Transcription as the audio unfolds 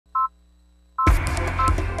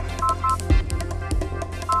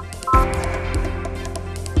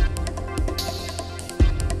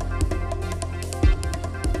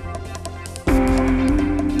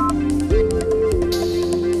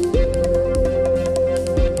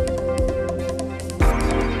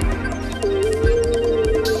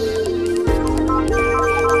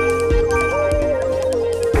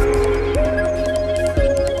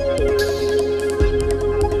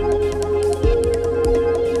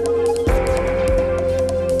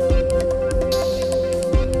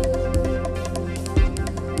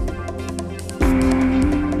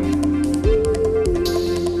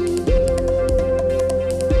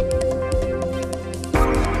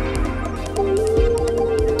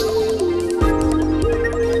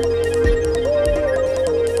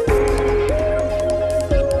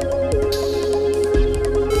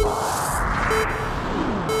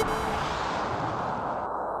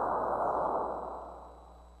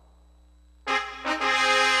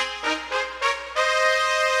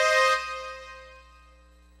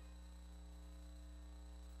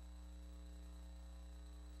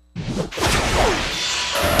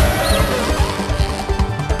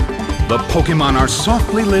the Pokémon are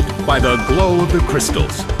softly lit by the glow of the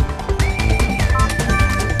crystals.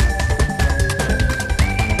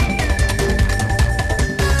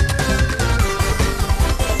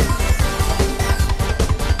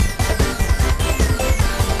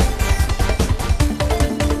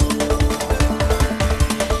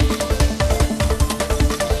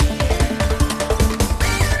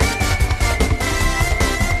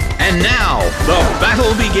 And now, the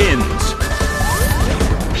battle begins!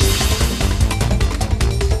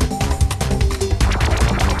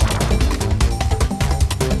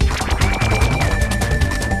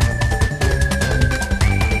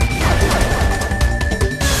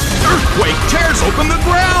 Earthquake tears open the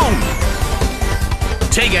ground!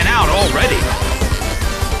 Taken out already!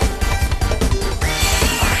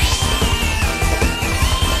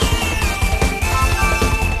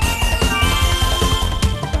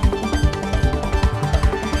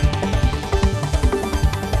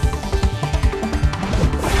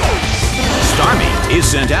 Starmie is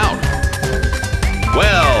sent out.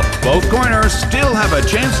 Well, both corners still have a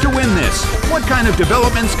chance to win this. What kind of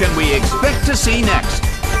developments can we expect to see next?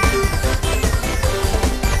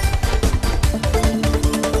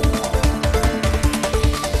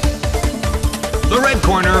 The red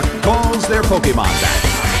corner calls their Pokémon back.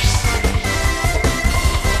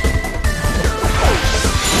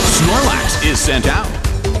 Snorlax is sent out.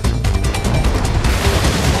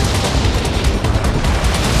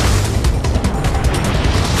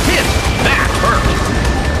 Hit! That hurt!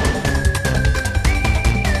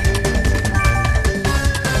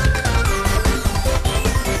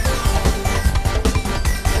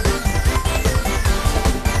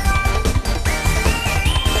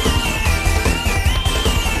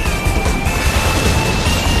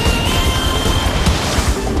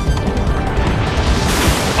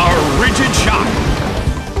 Rigid shot.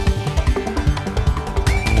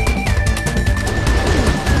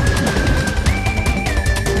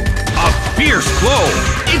 A fierce blow.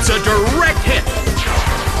 It's a direct hit.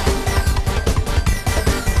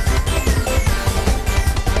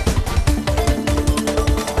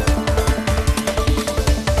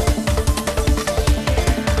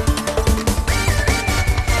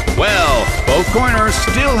 Well, both corners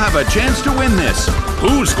still have a chance to win this.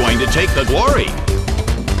 Who's going to take the glory?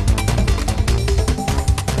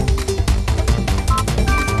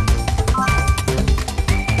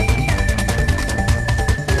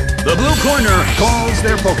 The blue corner calls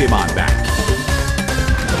their Pokémon back.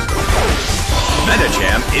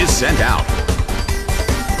 Medicham is sent out.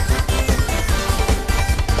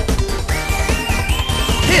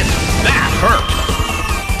 Hit! That hurt!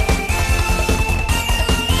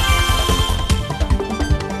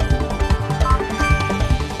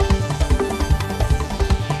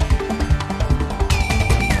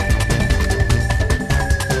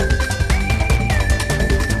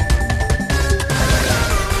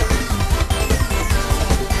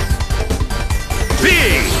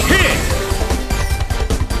 Big hit!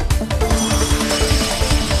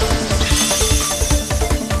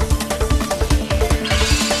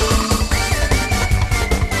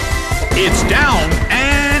 It's down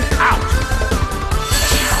and out.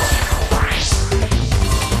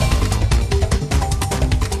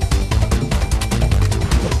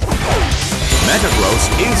 Metagross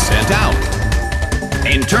is sent out.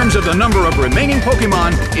 In terms of the number of remaining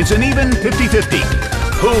Pokémon, it's an even 50-50.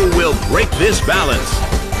 Who will break this balance?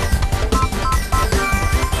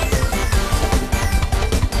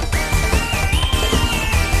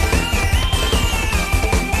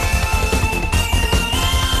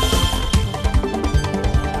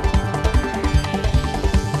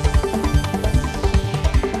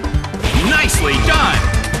 Nicely done!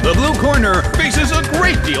 The blue corner faces a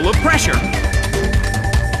great deal of pressure.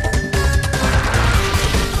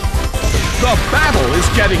 The battle is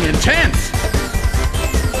getting intense.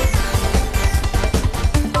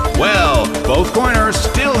 Well, both corners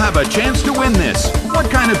still have a chance to win this.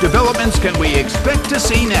 What kind of developments can we expect to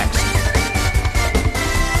see next?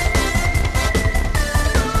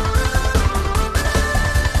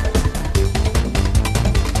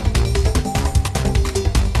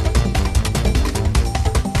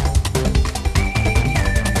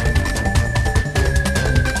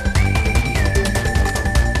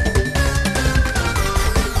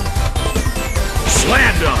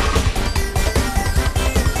 Slammed him!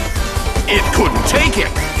 It couldn't take it!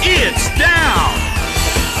 It's down!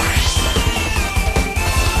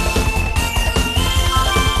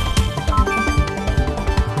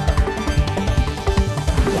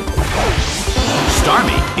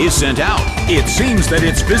 Starmie is sent out. It seems that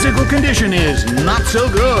its physical condition is not so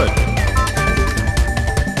good.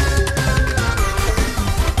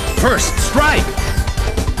 First strike.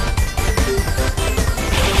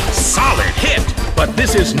 Solid hit, but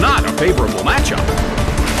this is not a favorable matchup.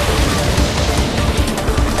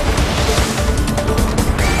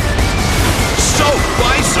 Soaked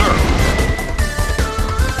by Surf.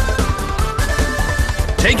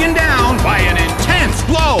 Taken down by an intense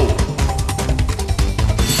blow.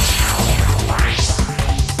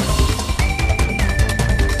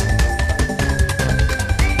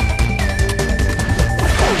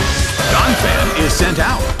 Donphan is sent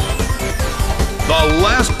out. The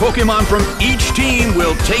last Pokemon from each team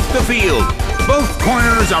will take the field. Both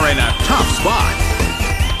corners are in a tough spot.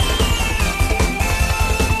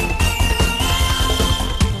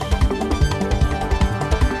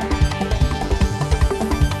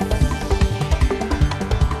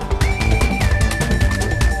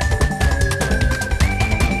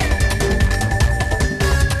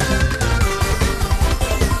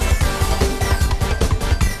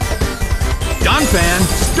 Donphan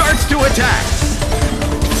starts to attack.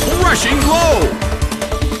 Rushing blow.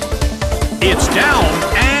 It's down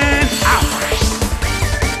and out.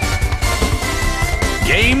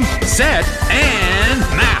 Game, set, and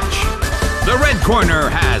match. The red corner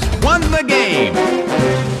has won the game.